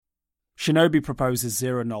Shinobi proposes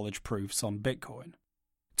zero-knowledge proofs on Bitcoin.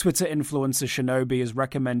 Twitter influencer Shinobi has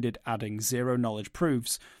recommended adding zero-knowledge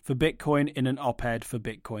proofs for Bitcoin in an op-ed for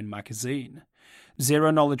Bitcoin magazine.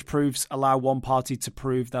 Zero-knowledge proofs allow one party to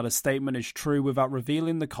prove that a statement is true without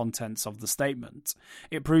revealing the contents of the statement.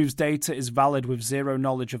 It proves data is valid with zero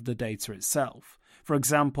knowledge of the data itself. For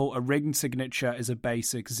example, a ring signature is a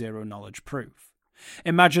basic zero-knowledge proof.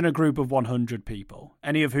 Imagine a group of 100 people,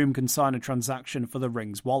 any of whom can sign a transaction for the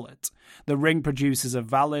ring's wallet. The ring produces a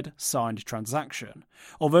valid, signed transaction.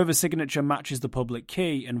 Although the signature matches the public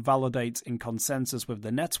key and validates in consensus with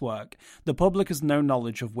the network, the public has no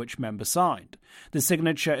knowledge of which member signed. The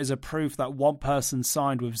signature is a proof that one person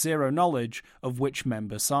signed with zero knowledge of which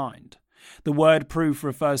member signed. The word proof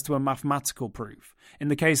refers to a mathematical proof. In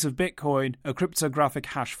the case of Bitcoin, a cryptographic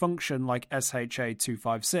hash function like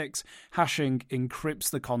SHA-256 hashing encrypts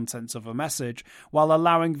the contents of a message while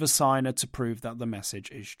allowing the signer to prove that the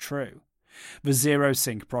message is true. The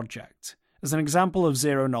Zero-Sync project. As an example of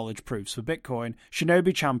zero-knowledge proofs for Bitcoin,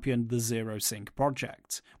 Shinobi championed the Zero-Sync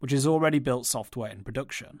project, which has already built software in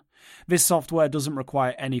production. This software doesn't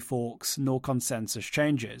require any forks nor consensus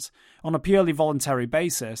changes. On a purely voluntary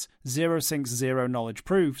basis, Zero-Sync's zero-knowledge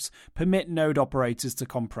proofs permit node operators to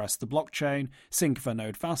compress the blockchain, sync their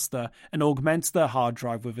node faster, and augment their hard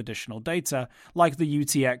drive with additional data, like the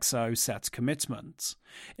UTXO set commitment.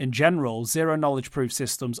 In general, zero-knowledge proof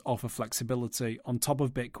systems offer flexibility on top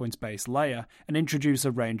of Bitcoin's base layer and introduce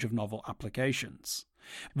a range of novel applications.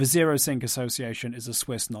 The Zero-Sync Association is a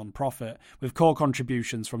Swiss non-profit, with core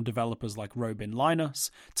contributions from developers like Robin Linus,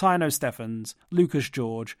 Tino Steffens, Lucas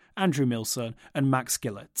George, Andrew Milson, and Max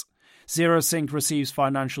Gillett. Zero-Sync receives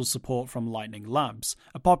financial support from Lightning Labs,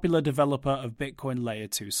 a popular developer of Bitcoin Layer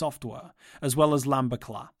 2 software, as well as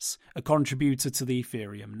Lambda-Class, a contributor to the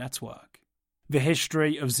Ethereum network. The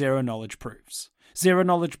history of zero-knowledge proofs.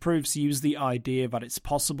 Zero-knowledge proofs use the idea that it's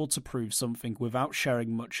possible to prove something without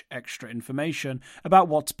sharing much extra information about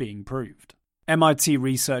what's being proved. MIT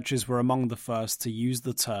researchers were among the first to use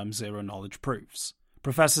the term zero-knowledge proofs.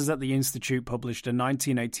 Professors at the institute published a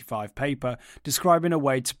 1985 paper describing a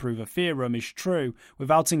way to prove a theorem is true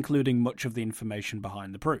without including much of the information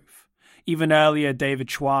behind the proof. Even earlier, David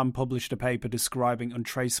Schwamm published a paper describing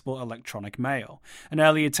untraceable electronic mail, an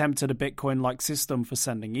early attempt at a Bitcoin-like system for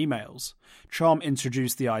sending emails. Schwamm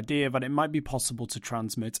introduced the idea that it might be possible to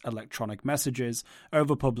transmit electronic messages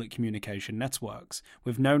over public communication networks,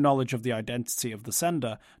 with no knowledge of the identity of the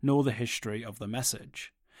sender nor the history of the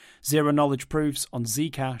message. Zero-knowledge proofs on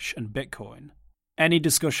Zcash and Bitcoin. Any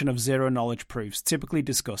discussion of zero-knowledge proofs typically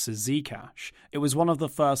discusses Zcash. It was one of the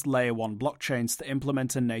first Layer 1 blockchains to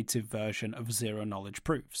implement a native version of zero-knowledge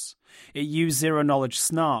proofs. It used zero-knowledge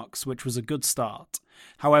snarks, which was a good start.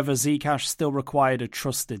 However, Zcash still required a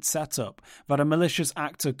trusted setup that a malicious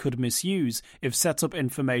actor could misuse if setup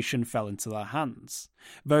information fell into their hands.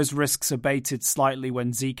 Those risks abated slightly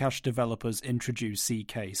when Zcash developers introduced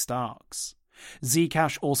ZK Starks.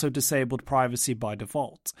 Zcash also disabled privacy by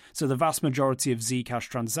default, so the vast majority of Zcash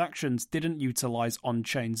transactions didn't utilize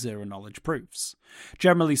on-chain zero-knowledge proofs.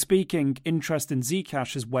 Generally speaking, interest in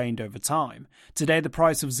Zcash has waned over time. Today, the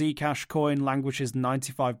price of Zcash coin languishes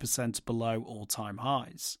 95% below all-time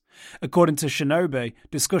highs. According to Shinobi,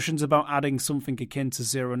 discussions about adding something akin to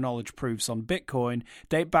zero-knowledge proofs on Bitcoin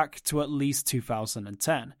date back to at least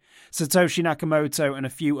 2010. Satoshi Nakamoto and a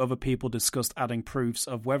few other people discussed adding proofs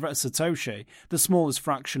of whether a Satoshi, the smallest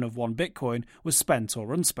fraction of one Bitcoin, was spent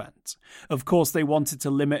or unspent. Of course, they wanted to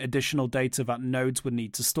limit additional data that nodes would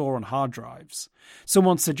need to store on hard drives.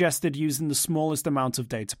 Someone suggested using the smallest amount of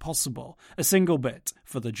data possible, a single bit,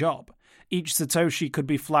 for the job. Each Satoshi could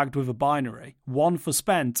be flagged with a binary, 1 for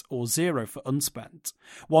spent or 0 for unspent.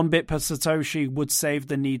 1 bit per Satoshi would save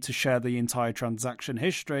the need to share the entire transaction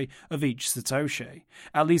history of each Satoshi,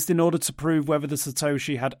 at least in order to prove whether the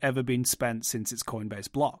Satoshi had ever been spent since its Coinbase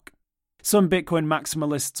block. Some Bitcoin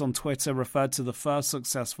maximalists on Twitter referred to the first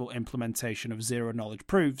successful implementation of zero-knowledge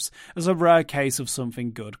proofs as a rare case of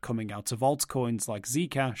something good coming out of altcoins like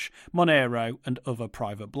Zcash, Monero, and other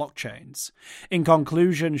private blockchains. In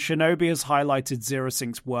conclusion, Shinobi has highlighted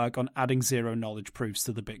Zero-Sync's work on adding zero-knowledge proofs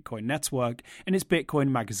to the Bitcoin network in its Bitcoin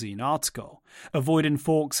magazine article. Avoiding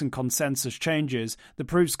forks and consensus changes, the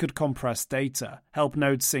proofs could compress data, help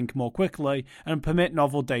nodes sync more quickly, and permit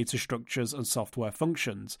novel data structures and software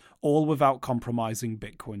functions, all without compromising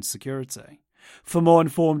Bitcoin's security. For more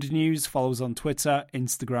informed news, follow us on Twitter,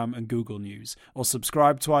 Instagram, and Google News, or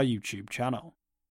subscribe to our YouTube channel.